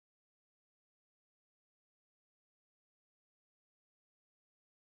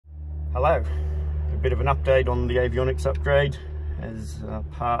Hello, a bit of an update on the Avionics upgrade as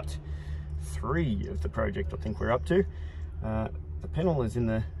part 3 of the project I think we're up to. The panel is in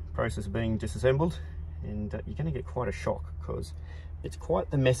the process of being disassembled, and you're going to get quite a shock because it's quite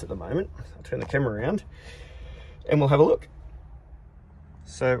the mess at the moment. I'll turn the camera around and we'll have a look.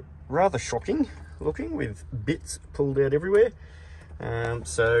 So rather shocking looking, with bits pulled out everywhere.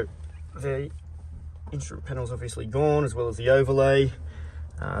 So the instrument panel's obviously gone, as well as the overlay.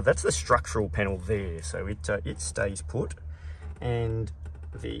 That's the structural panel there, so it stays put, and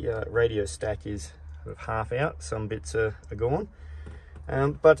the radio stack is sort of half out. Some bits are gone,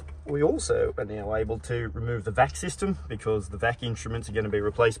 but we also are now able to remove the VAC system because the VAC instruments are going to be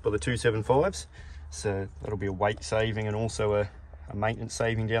replaced by the 275s, so that'll be a weight saving and also a maintenance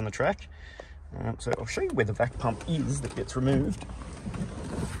saving down the track. So I'll show you where the VAC pump is that gets removed.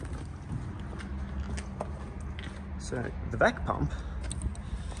 So the VAC pump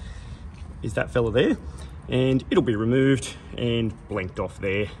is that fella there, and it'll be removed and blanked off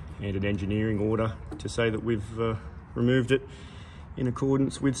there, and an engineering order to say that we've removed it in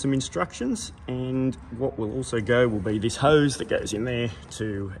accordance with some instructions. And what will also go will be this hose that goes in there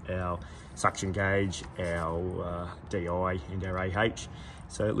to our suction gauge, our DI and our AH.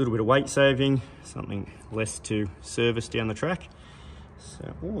 So a little bit of weight saving, something less to service down the track.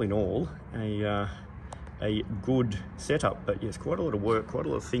 So all in all, a good setup, but yes, quite a lot of work, quite a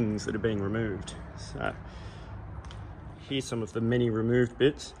lot of things that are being removed. So here's some of the many removed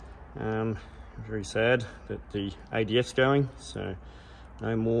bits. Very sad that the ADF's going, so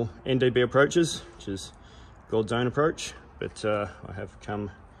no more NDB approaches, which is God's own approach, but I have come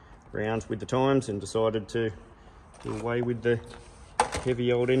round with the times and decided to do away with the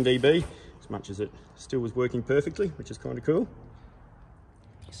heavy old NDB, as much as it still was working perfectly, which is kind of cool.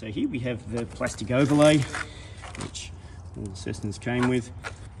 So here we have the plastic overlay, which all the Cessnas came with,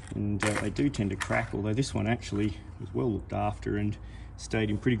 and they do tend to crack, although this one actually was well looked after and stayed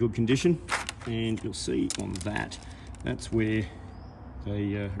in pretty good condition. And you'll see on that, that's where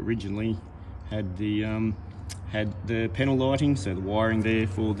they originally had the panel lighting, so the wiring there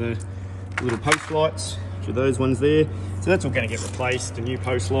for the little post lights, which are those ones there. So that's all going to get replaced, the new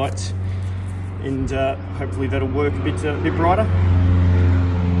post lights, and hopefully that'll work a bit brighter.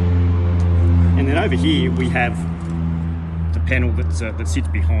 And then over here we have the panel that sits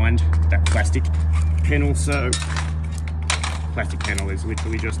behind that plastic panel. So plastic panel is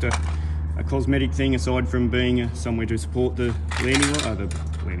literally just a cosmetic thing, aside from being somewhere to support the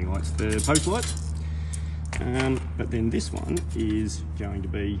landing lights, the post lights. But then this one is going to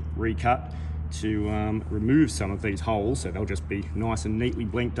be recut to remove some of these holes, so they'll just be nice and neatly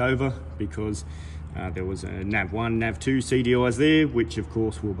blinked over, because there was a nav1, nav2 CDIs there, which of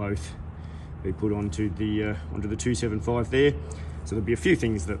course will both be put onto the 275 there. So there'll be a few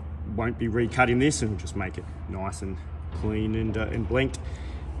things that won't be recut in this, and just make it nice and clean and blanked.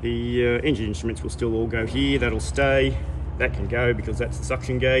 The engine instruments will still all go here. That'll stay. That can go because that's the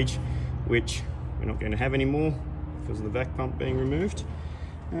suction gauge, which we're not going to have anymore because of the vac pump being removed.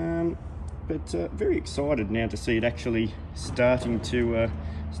 But very excited now to see it actually starting to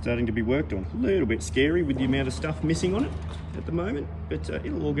be worked on. A little bit scary with the amount of stuff missing on it at the moment, but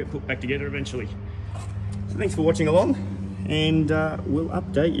it'll all get put back together eventually. So thanks for watching along, and we'll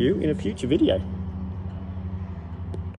update you in a future video.